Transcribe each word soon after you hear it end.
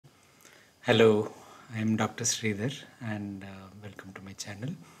Hello, I am Dr. Sridhar and welcome to my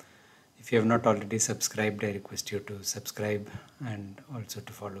channel. If you have not already subscribed, I request you to subscribe and also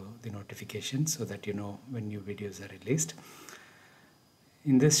to follow the notifications so that you know when new videos are released.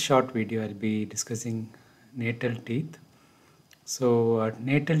 In this short video, I'll be discussing natal teeth. So,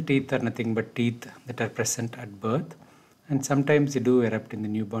 natal teeth are nothing but teeth that are present at birth, and sometimes they do erupt in the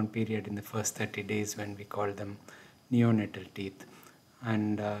newborn period in the first 30 days when we call them neonatal teeth.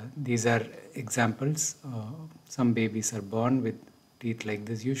 And these are examples. Some babies are born with teeth like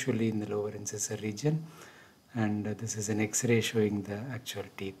this, usually in the lower incisor region, and this is an X-ray showing the actual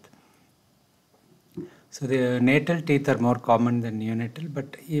teeth. So the natal teeth are more common than neonatal,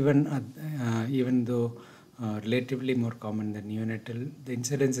 but even though relatively more common than neonatal, the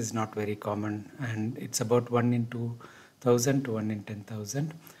incidence is not very common, and it's about 1 in 2,000 to 1 in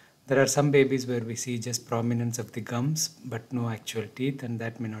 10,000. There are some babies where we see just prominence of the gums, but no actual teeth, and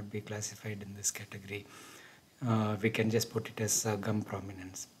that may not be classified in this category. We can just put it as gum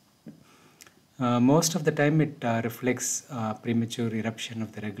prominence. Most of the time it reflects premature eruption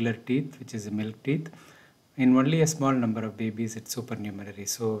of the regular teeth, which is the milk teeth. In only a small number of babies, it's supernumerary.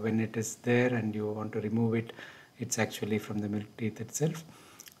 So when it is there and you want to remove it, it's actually from the milk teeth itself.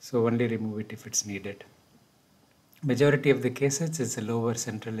 So only remove it if it's needed. Majority of the cases is a lower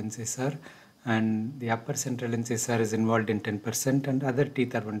central incisor, and the upper central incisor is involved in 10%, and other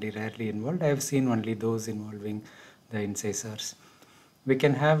teeth are only rarely involved. I have seen only those involving the incisors. We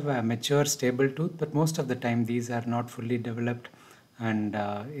can have a mature stable tooth, but most of the time these are not fully developed, and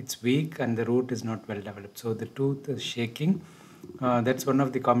it's weak and the root is not well developed. So the tooth is shaking. That's one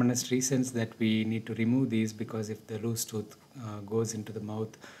of the commonest reasons that we need to remove these, because if the loose tooth goes into the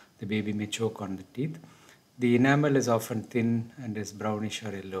mouth, the baby may choke on the teeth. The enamel is often thin and is brownish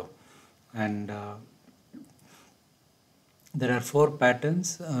or yellow. And there are 4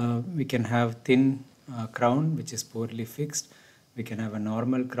 patterns. We can have thin crown, which is poorly fixed. We can have a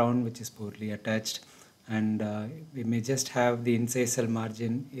normal crown, which is poorly attached. And we may just have the incisal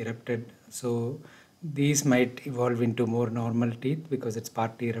margin erupted. So these might evolve into more normal teeth because it's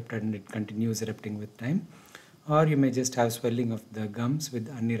partly erupted and it continues erupting with time. Or you may just have swelling of the gums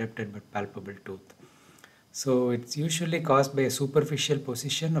with unerupted but palpable tooth. So it's usually caused by a superficial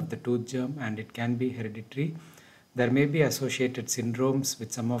position of the tooth germ, and it can be hereditary. There may be associated syndromes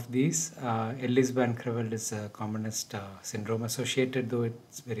with some of these. Ellis-Van Creveld is the commonest syndrome associated, though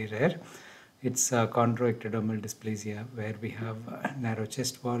it's very rare. It's chondroectodermal dysplasia, where we have narrow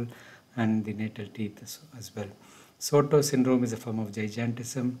chest wall and the natal teeth as well. Soto syndrome is a form of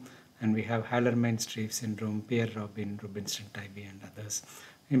gigantism, and we have Hallermann-Streiff syndrome, Pierre-Robin, Rubinstein-Tybee, and others.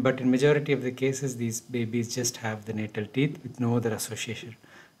 But in majority of the cases, these babies just have the natal teeth with no other association,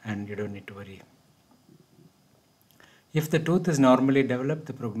 and you don't need to worry. If the tooth is normally developed,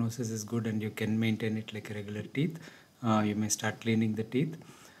 the prognosis is good and you can maintain it like a regular teeth. You may start cleaning the teeth.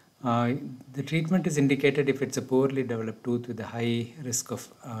 The treatment is indicated if it's a poorly developed tooth with a high risk of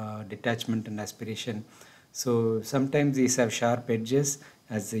detachment and aspiration. So sometimes these have sharp edges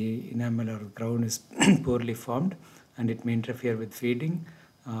as the enamel or crown is poorly formed, and it may interfere with feeding.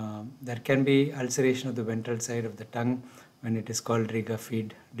 There can be ulceration of the ventral side of the tongue when it is called Riga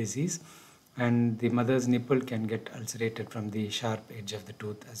feed disease, and the mother's nipple can get ulcerated from the sharp edge of the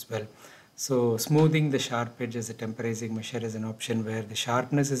tooth as well. So smoothing the sharp edge as a temporizing measure is an option where the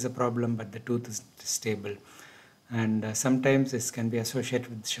sharpness is a problem but the tooth is stable. And sometimes this can be associated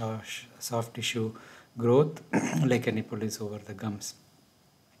with soft tissue growth like a nipple is over the gums.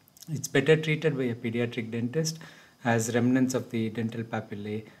 It's better treated by a pediatric dentist, as remnants of the dental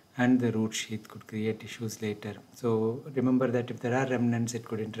papillae and the root sheath could create issues later. So remember that if there are remnants, it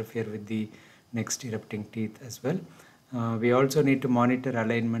could interfere with the next erupting teeth as well. We also need to monitor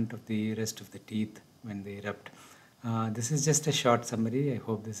alignment of the rest of the teeth when they erupt. This is just a short summary. I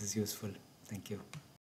hope this is useful. Thank you.